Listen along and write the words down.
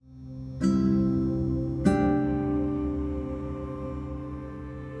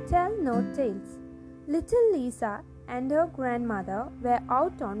no tails. Little Lisa and her grandmother were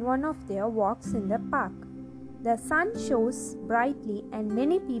out on one of their walks in the park. The sun shone brightly and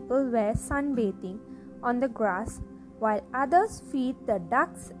many people were sunbathing on the grass while others feed the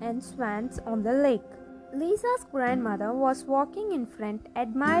ducks and swans on the lake. Lisa's grandmother was walking in front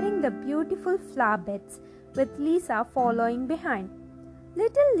admiring the beautiful flower beds with Lisa following behind.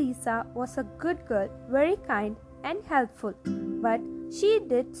 Little Lisa was a good girl, very kind and helpful, but she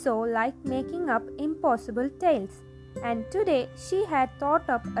did so like making up impossible tales. And today she had thought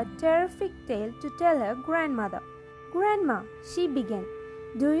up a terrific tale to tell her grandmother. "Grandma," she began,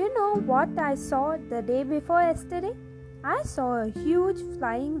 "do you know what I saw the day before yesterday? I saw a huge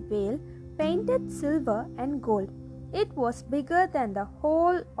flying whale painted silver and gold. It was bigger than the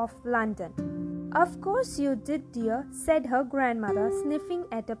whole of London." "Of course you did, dear," said her grandmother, sniffing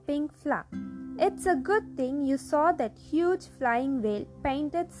at a pink flower. "It's a good thing you saw that huge flying whale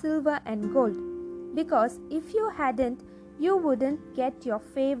painted silver and gold, because if you hadn't, you wouldn't get your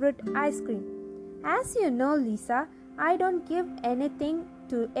favorite ice cream. As you know, Lisa, I don't give anything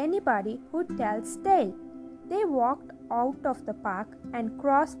to anybody who tells tale." They walked out of the park and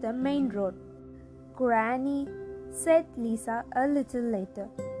crossed the main road. "Granny," said Lisa a little later,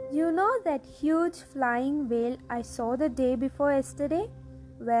 "you know that huge flying whale I saw the day before yesterday?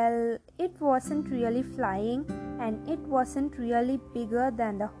 Well, it wasn't really flying and it wasn't really bigger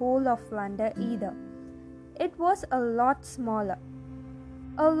than the whole of London either. It was a lot smaller."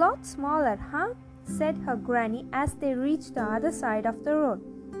 "A lot smaller, huh?" said her granny as they reached the other side of the road.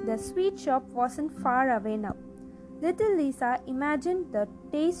 The sweet shop wasn't far away now. Little Lisa imagined the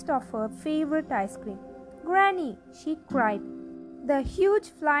taste of her favorite ice cream. "Granny," she cried, "the huge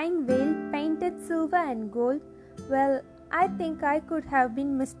flying whale painted silver and gold? Well, I think I could have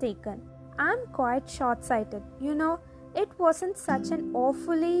been mistaken. I'm quite short-sighted, you know. It wasn't such an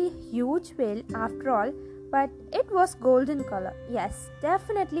awfully huge whale after all, but it was golden color. Yes,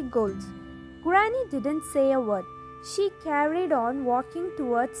 definitely gold." Granny didn't say a word. She carried on walking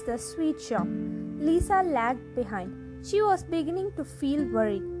towards the sweet shop. Lisa lagged behind. She was beginning to feel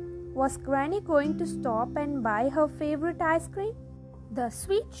worried. Was Granny going to stop and buy her favorite ice cream? The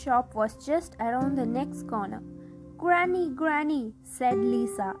sweet shop was just around the next corner. "Granny, Granny," said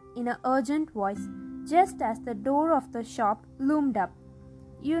Lisa in an urgent voice, just as the door of the shop loomed up.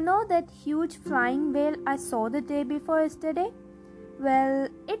 "You know that huge flying whale I saw the day before yesterday? Well,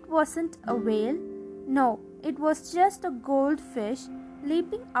 it wasn't a whale. No, it was just a goldfish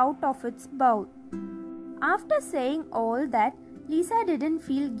leaping out of its bowl." After saying all that, Lisa didn't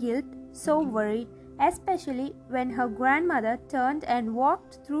feel guilt, so worried, especially when her grandmother turned and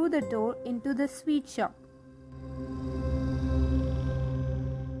walked through the door into the sweet shop.